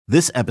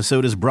This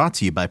episode is brought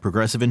to you by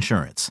Progressive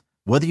Insurance.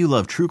 Whether you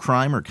love true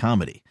crime or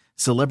comedy,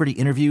 celebrity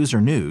interviews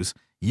or news,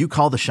 you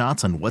call the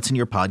shots on what's in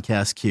your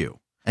podcast queue.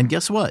 And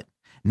guess what?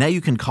 Now you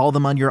can call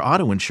them on your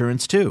auto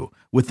insurance too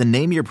with the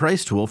Name Your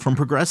Price tool from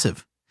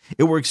Progressive.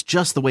 It works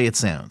just the way it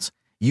sounds.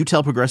 You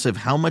tell Progressive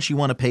how much you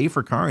want to pay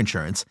for car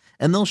insurance,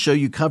 and they'll show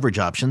you coverage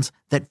options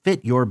that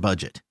fit your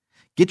budget.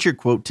 Get your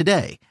quote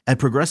today at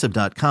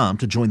Progressive.com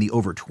to join the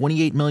over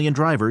 28 million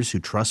drivers who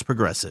trust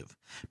Progressive.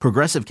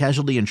 Progressive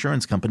Casualty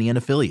Insurance Company and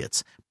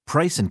Affiliates.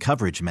 Price and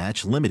coverage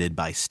match limited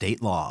by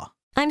state law.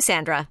 I'm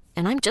Sandra,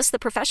 and I'm just the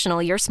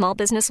professional your small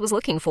business was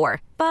looking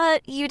for.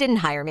 But you didn't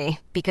hire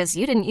me because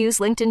you didn't use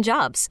LinkedIn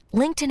Jobs.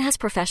 LinkedIn has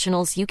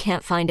professionals you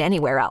can't find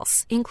anywhere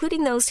else,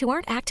 including those who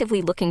aren't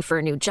actively looking for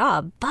a new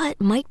job, but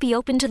might be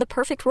open to the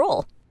perfect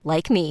role,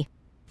 like me.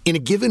 In a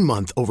given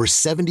month, over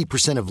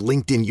 70% of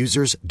LinkedIn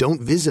users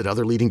don't visit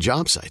other leading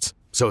job sites.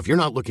 So if you're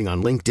not looking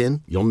on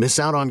LinkedIn, you'll miss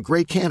out on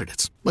great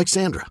candidates like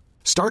Sandra.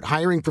 Start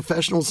hiring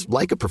professionals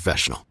like a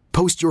professional.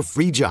 Post your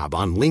free job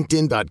on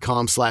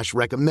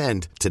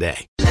linkedin.com/recommend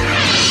today.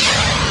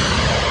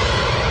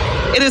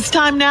 It is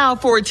time now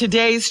for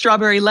today's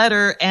Strawberry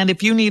Letter. And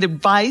if you need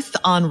advice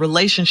on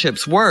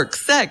relationships, work,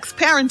 sex,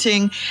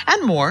 parenting,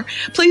 and more,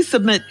 please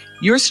submit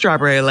your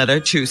Strawberry Letter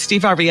to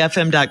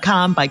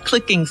steveharveyfm.com by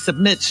clicking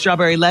Submit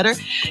Strawberry Letter.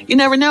 You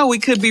never know, we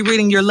could be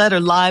reading your letter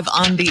live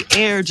on the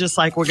air, just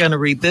like we're going to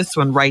read this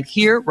one right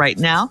here, right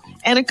now.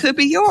 And it could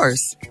be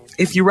yours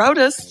if you wrote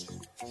us.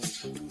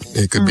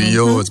 It could be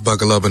yours.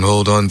 Buckle up and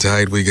hold on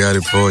tight. We got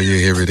it for you.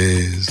 Here it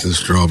is, the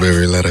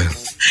Strawberry Letter.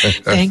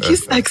 Thank you,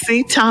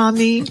 sexy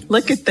Tommy.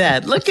 Look at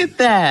that. Look at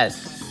that.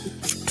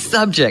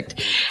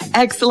 Subject: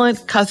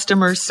 excellent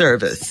customer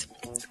service.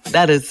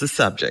 That is the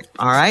subject.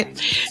 All right.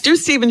 Dear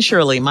Steve and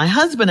Shirley, my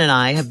husband and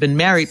I have been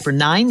married for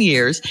 9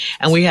 years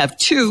and we have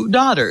 2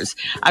 daughters.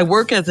 I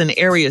work as an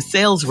area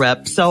sales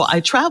rep, so I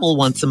travel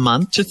once a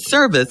month to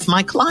service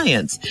my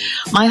clients.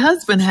 My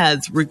husband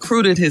has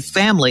recruited his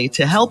family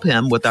to help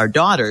him with our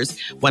daughters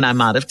when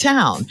I'm out of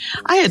town.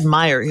 I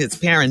admire his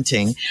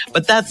parenting,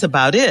 but that's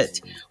about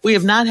it. We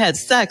have not had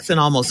sex in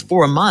almost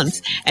 4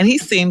 months, and he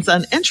seems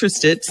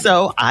uninterested,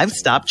 so I've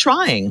stopped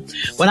trying.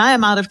 When I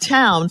am out of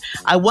town,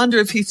 I wonder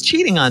if he's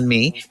cheating on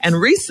me,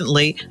 and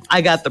recently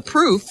I got the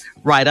proof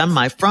right on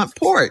my front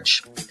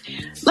porch.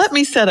 Let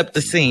me set up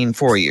the scene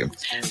for you.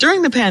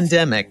 During the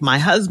pandemic, my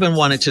husband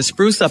wanted to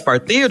spruce up our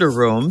theater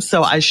room,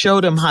 so I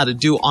showed him how to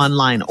do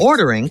online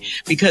ordering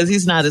because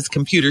he's not as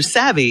computer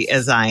savvy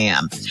as I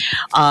am.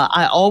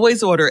 I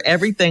always order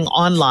everything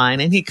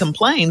online, and he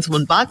complains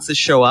when boxes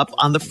show up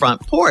on the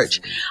front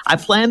porch. I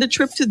planned a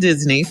trip to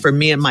Disney for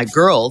me and my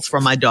girls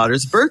for my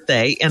daughter's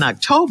birthday in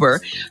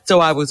October, so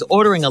I was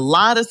ordering a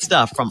lot of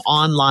stuff from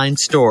online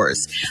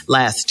stores.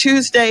 Last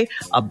Tuesday,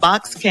 a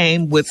box came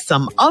with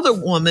some other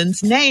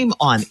woman's name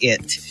on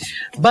it,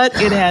 but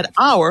it had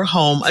our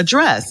home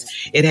address.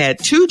 It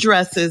had 2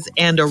 dresses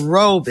and a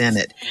robe in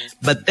it,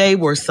 but they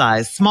were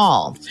size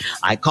small.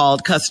 I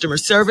called customer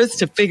service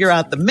to figure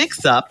out the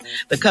mix-up.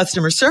 The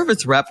customer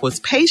service rep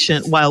was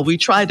patient while we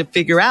tried to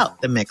figure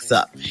out the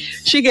mix-up.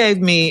 She gave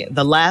me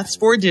the last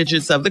 4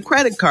 digits of the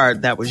credit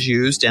card that was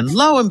used, and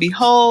lo and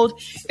behold,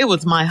 it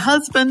was my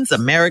husband's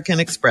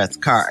American Express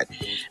card.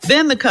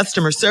 Then the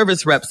customer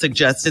service rep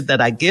suggested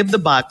that I give the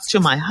box to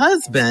my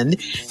husband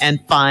and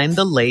find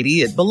the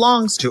lady it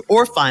belongs to,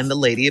 or find the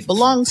lady it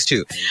belongs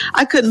to.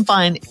 I couldn't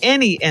find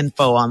any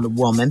info on the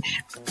woman,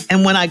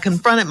 and when I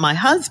confronted my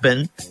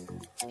husband,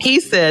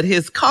 he said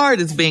his card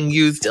is being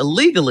used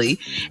illegally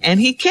and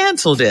he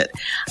canceled it.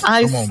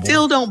 I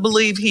still don't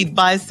believe he'd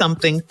buy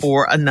something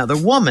for another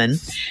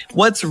woman.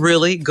 What's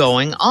really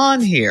going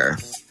on here?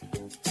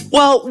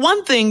 Well,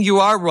 one thing you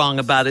are wrong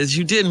about is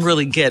you didn't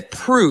really get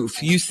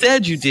proof. You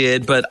said you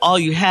did, but all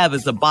you have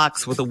is a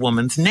box with a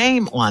woman's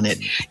name on it.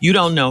 You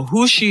don't know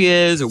who she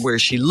is or where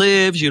she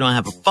lives. You don't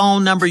have a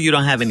phone number. You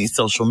don't have any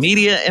social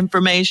media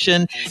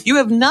information. You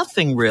have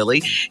nothing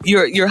really.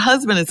 Your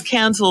husband has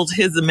canceled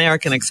his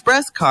American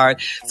Express card.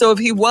 So if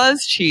he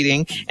was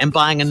cheating and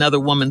buying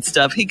another woman's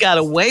stuff, he got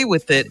away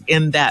with it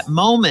in that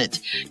moment.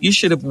 You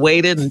should have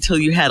waited until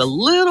you had a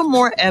little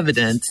more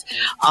evidence,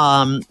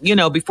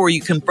 before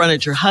you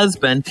confronted your husband.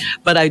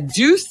 But I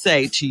do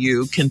say to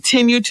you,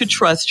 continue to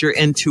trust your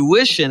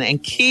intuition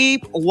and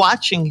keep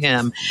watching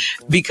him,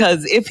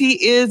 because if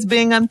he is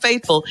being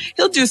unfaithful,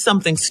 he'll do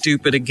something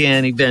stupid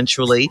again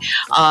eventually.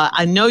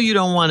 I know you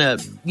don't want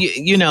to,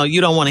 you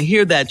don't want to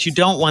hear that. You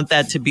don't want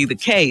that to be the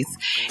case.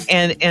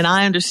 And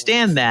I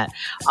understand that.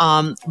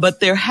 But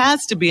there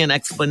has to be an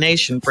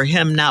explanation for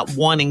him not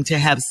wanting to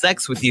have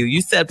sex with you.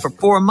 You said for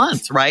 4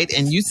 months, right?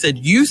 And you said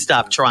you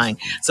stopped trying.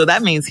 So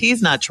that means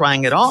he's not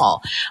trying at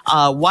all.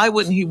 Why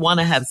wouldn't he want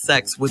to have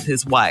sex with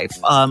his wife?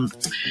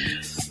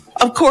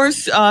 Of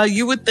course,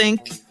 you would think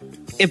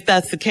if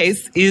that's the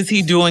case, is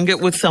he doing it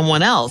with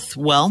someone else?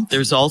 Well,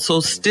 there's also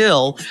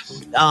still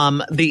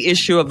the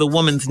issue of the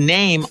woman's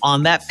name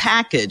on that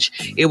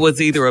package. It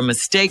was either a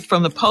mistake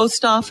from the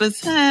post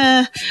office,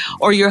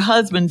 or your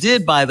husband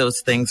did buy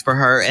those things for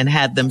her and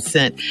had them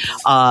sent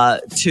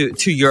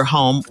to your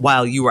home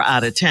while you were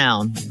out of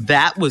town.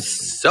 That was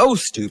so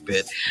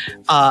stupid,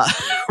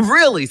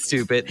 really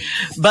stupid.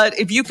 But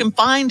if you can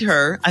find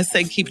her, I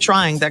say keep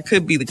trying. That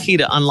could be the key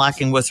to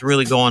unlocking what's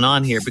really going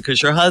on here,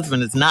 because your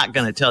husband is not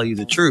going to tell you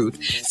the truth,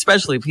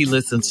 especially if he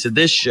listens to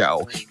this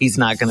show. He's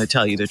not going to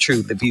tell you the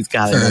truth if he's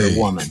got another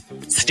woman.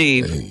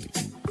 Steve,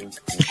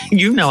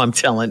 you know I'm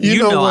telling you.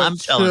 Know I'm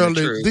telling Shirley,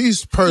 the truth.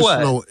 These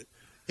personal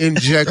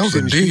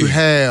injections you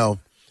have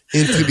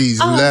into these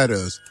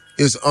letters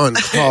is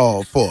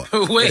uncalled for.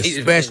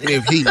 Especially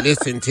if he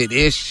listened to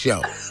this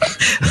show.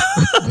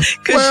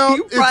 Well,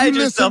 you pride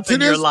yourself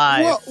in your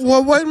lives.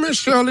 Well, wait a minute,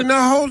 Shirley.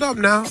 Now, hold up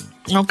now.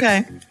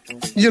 Okay.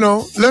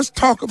 Let's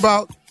talk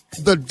about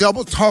the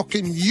double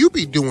talking you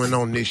be doing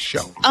on this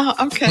show.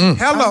 Okay.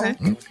 Hello.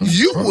 Okay.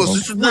 You will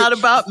This is not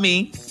about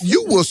me.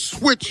 You will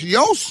switch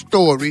your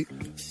story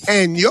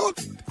and your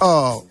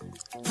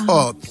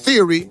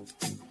theory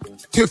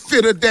to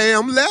fit a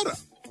damn letter.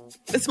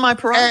 It's my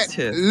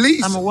prerogative. At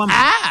least I'm a woman.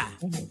 I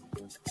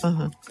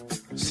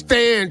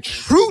stand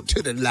true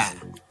to the lie.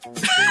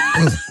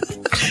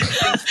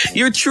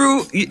 You're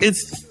true.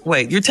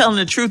 You're telling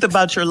the truth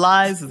about your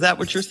lies? Is that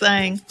what you're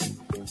saying?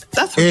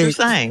 That's what you're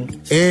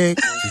saying.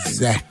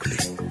 Exactly.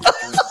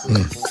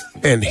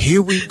 And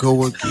here we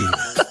go again.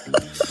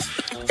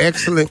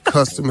 Excellent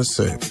customer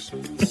service.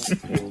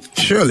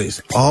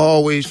 Shirley's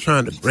always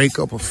trying to break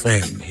up a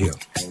family here.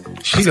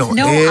 She don't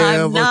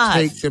ever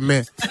take the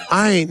man.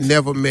 I ain't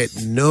never met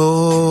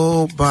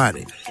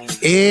nobody.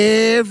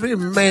 Every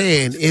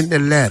man in the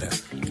letter,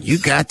 you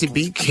got to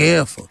be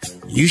careful.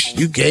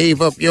 You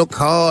gave up your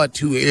card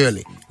too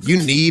early. You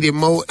needed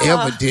more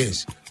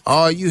evidence.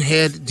 All you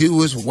had to do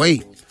was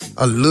wait.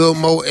 A little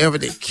more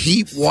evidence.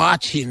 Keep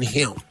watching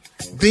him.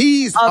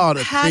 These are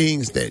the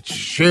things that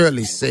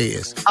Shirley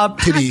says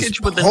to these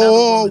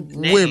poor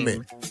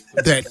women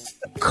that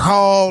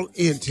call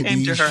into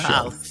these shows.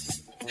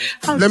 House.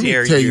 Let me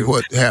tell you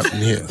what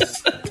happened here.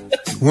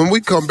 When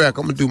we come back,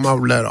 I'm going to do my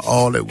letter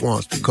all at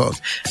once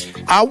because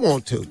I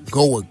want to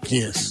go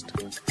against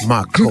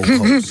my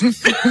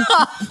co-host.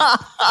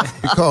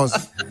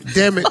 Because,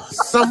 damn it,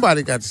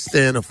 somebody got to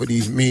stand up for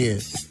these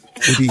men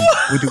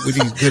with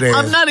these good ass.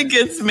 I'm not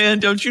against men.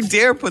 Don't you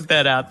dare put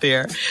that out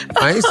there.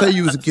 I ain't say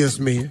you was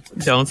against men.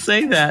 Don't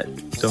say that.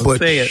 Don't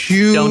say it.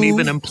 You don't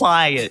even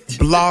imply it.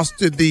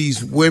 Bluster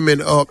these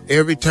women up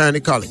every time they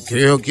call it.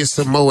 Girl, get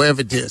some more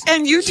evidence.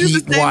 And you do the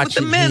same with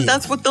the men.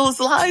 That's what those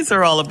lies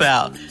are all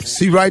about.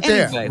 See, right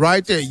there.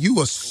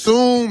 You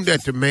assume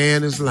that the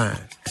man is lying.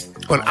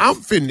 But I'm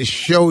finna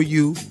show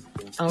you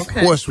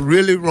what's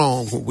really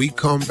wrong when we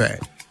come back.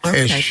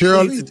 Okay, and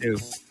Shirley,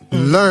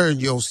 learn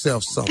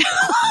yourself something.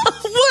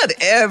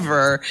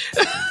 Whatever.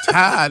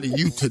 Tired of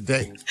you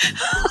today.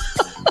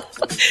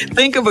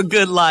 Think of a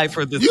good lie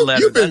for this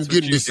letter. You've been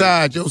getting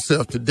beside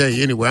yourself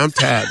today anyway. I'm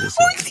tired of this.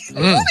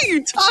 What are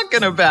you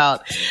talking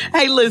about?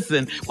 Hey,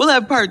 listen, we'll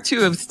have part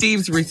 2 of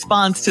Steve's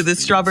response to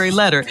this strawberry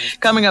letter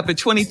coming up at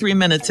 23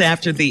 minutes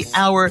after the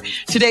hour.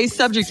 Today's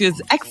subject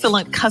is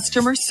excellent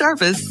customer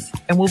service,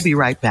 and we'll be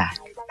right back.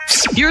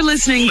 You're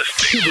listening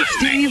to the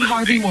Steve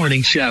Harvey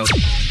Morning Show.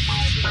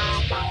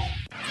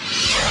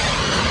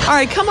 All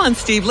right, come on,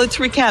 Steve. Let's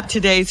recap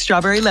today's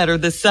strawberry letter.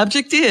 The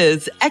subject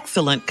is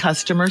excellent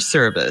customer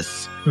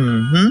service.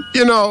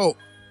 Mm-hmm.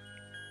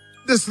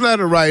 This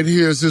letter right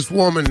here is this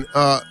woman.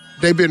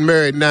 They've been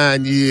married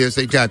 9 years.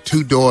 They got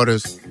 2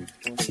 daughters.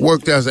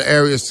 Worked as an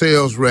area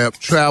sales rep.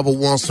 Travel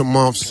once a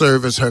month.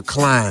 Service her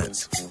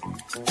clients.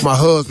 My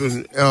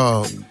husband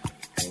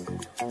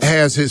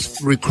has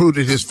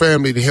recruited his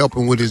family to help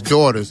him with his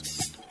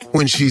daughters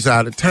when she's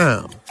out of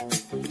town.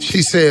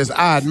 She says,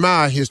 I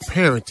admire his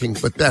parenting,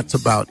 but that's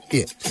about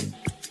it.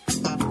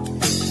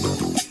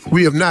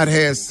 We have not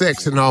had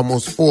sex in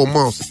almost 4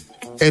 months,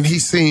 and he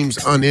seems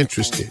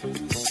uninterested.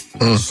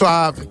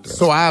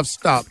 So I've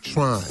stopped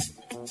trying.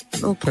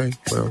 Okay,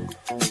 well,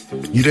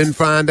 you didn't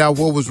find out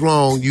what was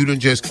wrong. You done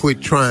just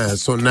quit trying.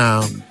 So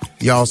now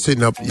y'all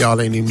sitting up, y'all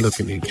ain't even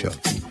looking at each other.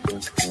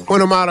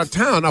 When I'm out of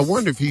town, I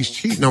wonder if he's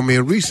cheating on me.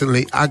 And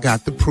recently, I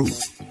got the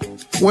proof.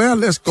 Well,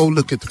 let's go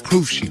look at the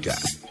proof she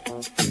got.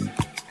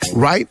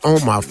 Right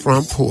on my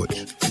front porch.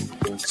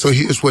 So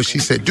here's what she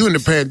said. During the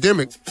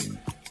pandemic,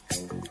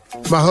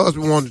 my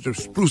husband wanted to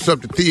spruce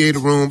up the theater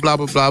room, blah,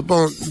 blah, blah,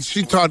 blah.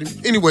 She taught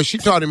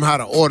him how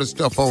to order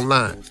stuff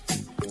online.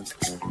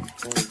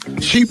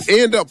 She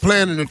ended up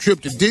planning a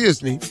trip to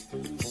Disney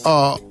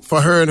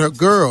for her and her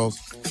girls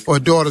for her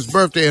daughter's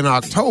birthday in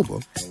October.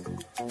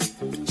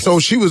 So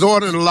she was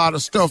ordering a lot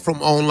of stuff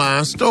from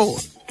online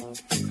stores.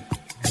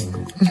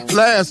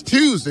 Last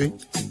Tuesday,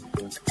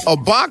 a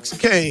box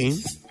came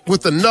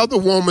with another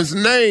woman's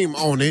name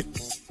on it,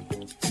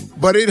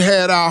 but it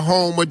had our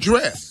home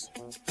address.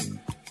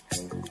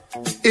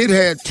 It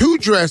had 2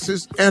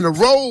 dresses and a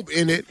robe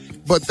in it,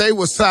 but they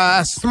were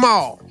size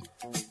small.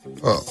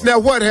 Now,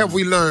 what have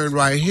we learned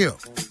right here?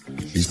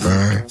 He's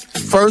fine.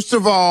 First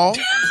of all,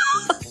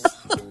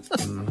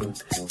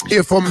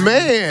 if a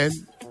man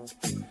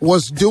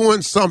was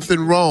doing something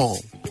wrong,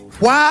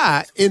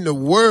 why in the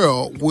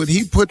world would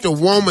he put the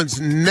woman's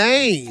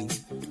name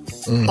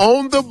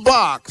on the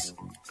box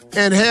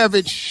and have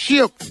it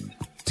shipped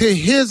to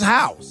his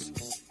house?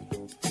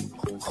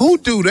 Who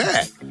do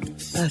that?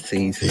 That's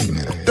easy.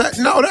 That's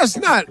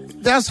not.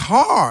 That's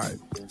hard.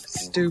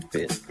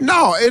 Stupid.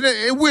 No,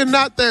 we're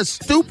not that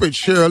stupid,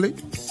 Shirley.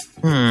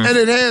 And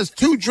it has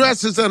 2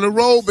 dresses and a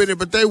robe in it,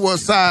 but they were a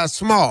size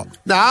small.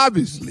 Now,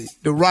 obviously,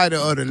 the writer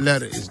of the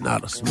letter is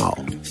not a small.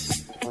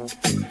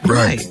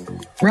 Right.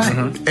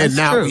 And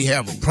now we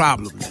have a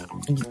problem now.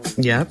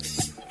 Yep.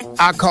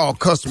 I called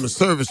customer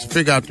service to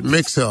figure out the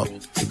mix-up.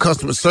 The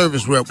customer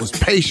service rep was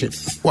patient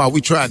while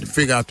we tried to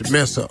figure out the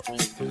mess-up.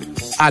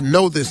 I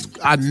know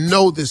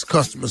this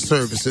customer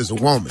service is a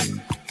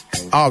woman.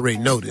 I already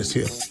know this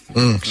here.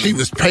 She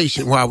was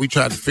patient while we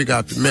tried to figure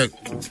out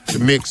the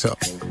mix-up.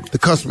 The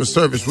customer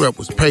service rep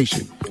was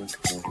patient.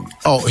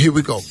 Oh, here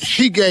we go.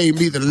 She gave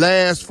me the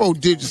last 4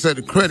 digits of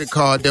the credit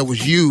card that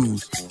was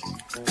used.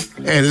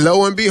 And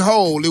lo and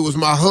behold, it was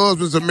my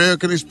husband's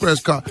American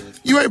Express card.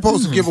 You ain't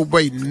supposed to give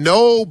away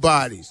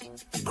nobody's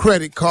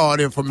credit card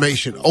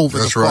information over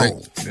the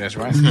phone. That's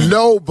right.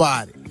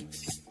 Nobody.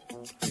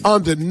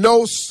 Under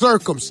no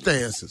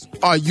circumstances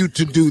are you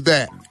to do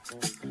that.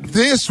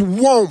 This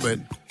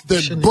woman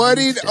that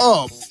buddied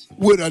up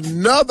with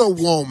another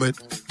woman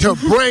to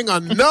bring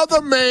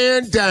another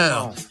man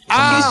down.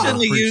 He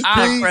shouldn't have used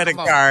my credit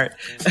card.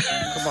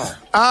 Come on.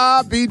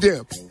 I'll be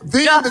there.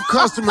 Then the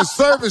customer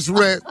service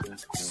rep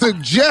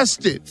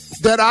suggested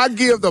that I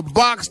give the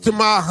box to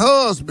my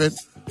husband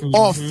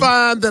or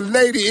find the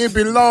lady it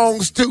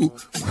belongs to.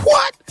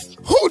 What?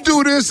 Who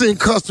do this in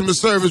customer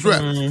service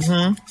rep?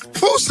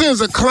 Who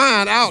sends a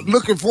client out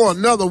looking for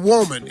another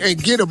woman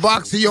and get a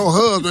box to your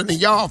husband and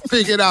y'all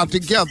figure it out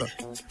together?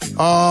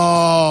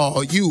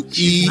 Oh, you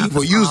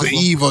evil. You's an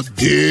evil,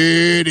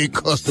 dirty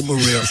customer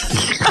rep.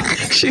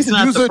 She's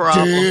not the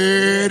problem.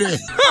 Dirty.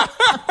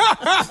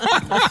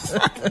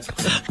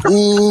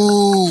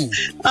 Ooh,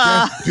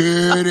 that's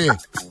dirty.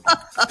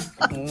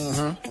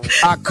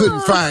 I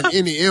couldn't find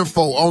any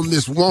info on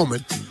this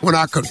woman when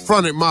I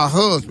confronted my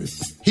husband.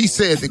 He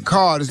said the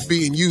card is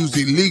being used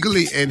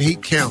illegally and he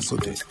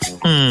canceled it.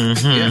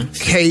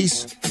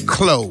 Case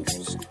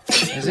closed.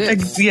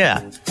 That's it.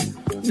 Yeah.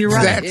 You're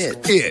right.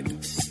 That's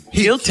it.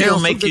 Guilty will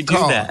make you do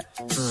that.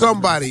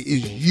 Somebody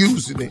is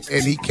using it,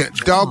 and he can't.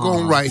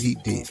 Doggone right he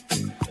did.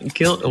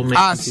 Guilt will make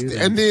you do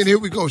that. And then here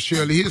we go,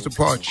 Shirley. Here's the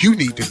part you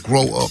need to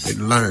grow up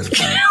and learn.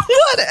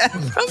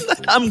 Whatever.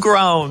 I'm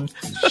grown.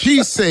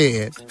 She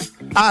said,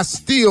 I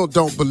still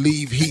don't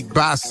believe he'd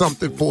buy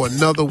something for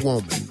another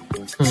woman.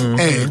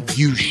 And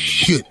you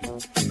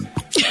shouldn't.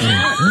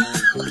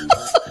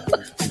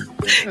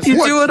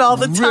 You do it all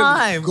the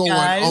time, What's going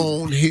guys?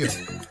 on here?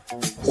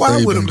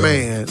 Why would a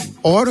man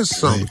order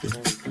something,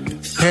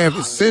 have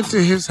it sent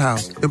to his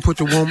house, and put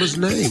the woman's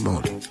name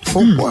on it?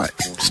 For what?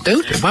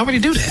 Stupid. Why would he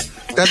do that?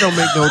 That don't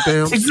make no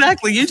damn sense.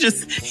 Exactly. You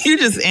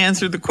just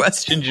answered the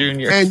question,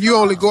 Junior. And you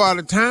only go out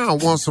of town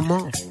once a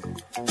month.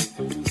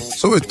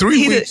 So in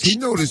 3 weeks, he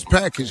know this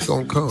package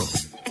gonna come.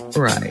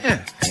 Right.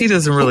 Yeah. He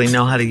doesn't really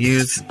know how to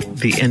use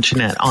the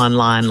internet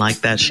online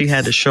like that. She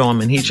had to show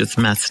him, and he just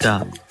messed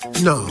up.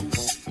 No.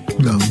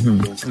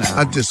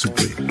 I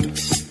disagree.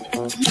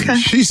 Okay.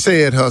 She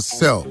said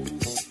herself,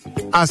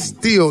 I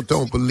still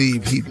don't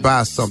believe he'd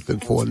buy something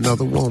for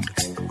another woman.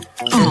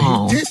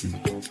 Oh. And he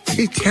didn't.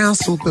 He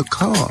canceled the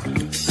card.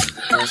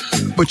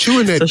 But you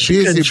and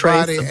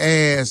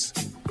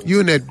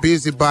that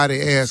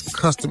busybody ass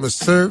customer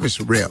service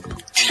rep.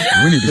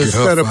 We need to get her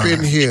set up fired.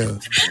 in here.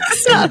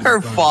 It's not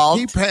her fault.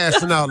 He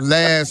passing out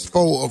last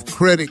 4 of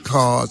credit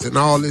cards and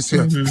all this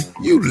here.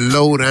 You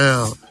low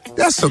down.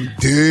 That's some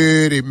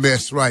dirty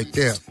mess right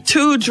there.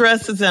 2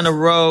 dresses and a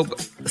robe,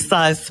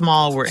 size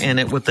small, were in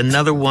it with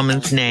another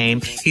woman's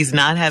name. He's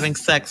not having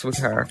sex with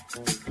her.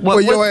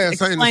 Your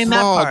ass ain't a explain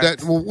small.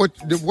 that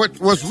part.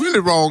 What's really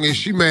wrong is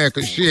she mad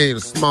because she ain't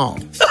a small.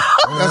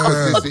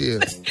 That's what this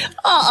is.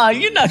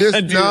 You're not going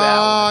to do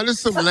that. This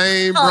some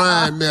lame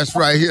Brian mess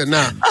right here.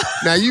 Now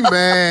you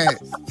mad.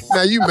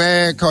 Now you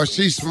mad because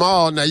she's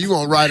small. Now you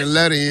gonna write a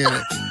letter in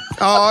it.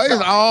 Oh,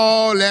 it's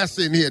all that's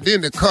in here. Then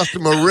the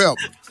customer rep.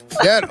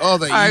 That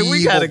other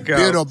evil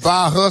bitter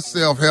by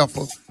herself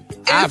heifer.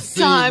 I've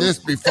seen this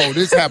before.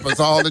 This happens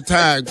all the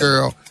time,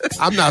 girl.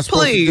 I'm not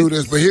supposed to do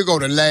this, but here go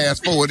the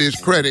last 4 of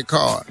this credit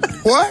card.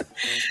 What?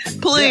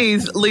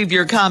 Please leave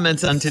your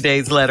comments on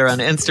today's letter on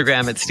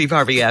Instagram at Steve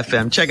Harvey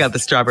FM. Check out the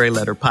Strawberry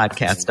Letter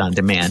podcast on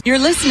demand. You're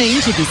listening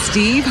to the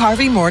Steve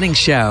Harvey Morning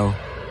Show.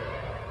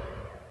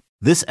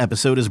 This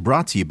episode is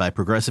brought to you by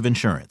Progressive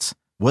Insurance.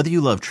 Whether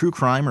you love true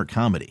crime or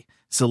comedy,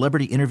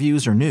 celebrity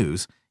interviews or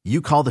news, you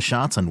call the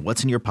shots on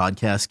what's in your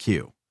podcast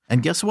queue.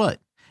 And guess what?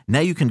 Now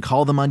you can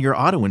call them on your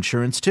auto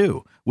insurance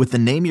too with the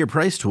Name Your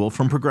Price tool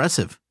from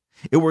Progressive.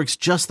 It works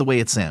just the way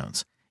it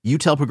sounds. You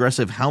tell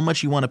Progressive how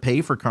much you want to pay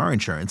for car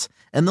insurance,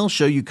 and they'll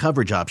show you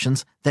coverage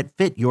options that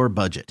fit your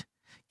budget.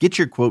 Get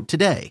your quote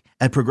today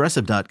at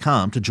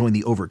Progressive.com to join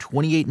the over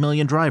 28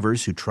 million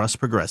drivers who trust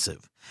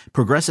Progressive.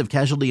 Progressive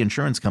Casualty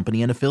Insurance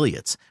Company and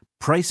Affiliates.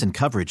 Price and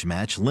coverage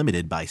match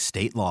limited by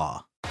state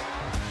law.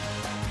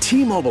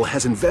 T-Mobile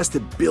has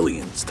invested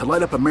billions to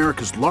light up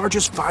America's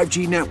largest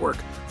 5G network,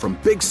 from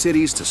big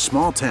cities to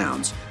small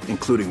towns,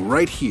 including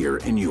right here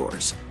in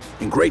yours.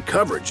 And great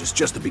coverage is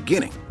just the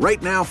beginning.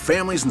 Right now,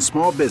 families and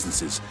small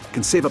businesses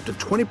can save up to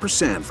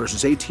 20%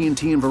 versus AT&T and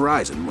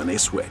Verizon when they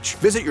switch.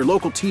 Visit your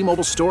local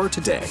T-Mobile store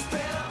today.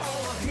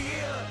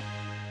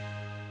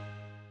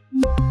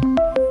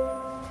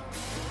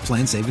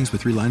 Plan savings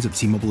with 3 lines of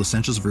T-Mobile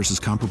Essentials versus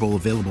comparable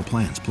available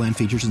plans. Plan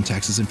features and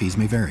taxes and fees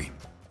may vary.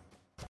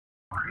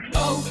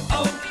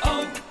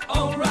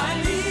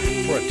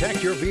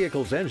 Protect your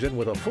vehicle's engine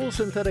with a full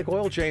synthetic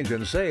oil change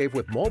and save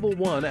with Mobil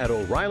 1 at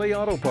O'Reilly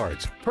Auto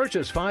Parts.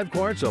 Purchase 5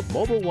 quarts of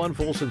Mobil 1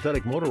 full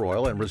synthetic motor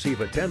oil and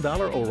receive a $10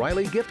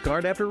 O'Reilly gift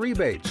card after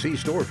rebate. See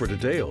store for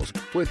details.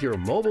 With your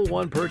Mobil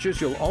 1 purchase,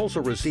 you'll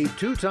also receive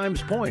 2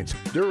 times points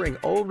during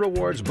O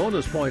Rewards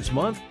Bonus Points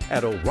Month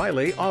at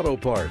O'Reilly Auto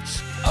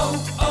Parts.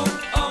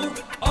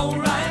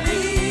 O'Reilly.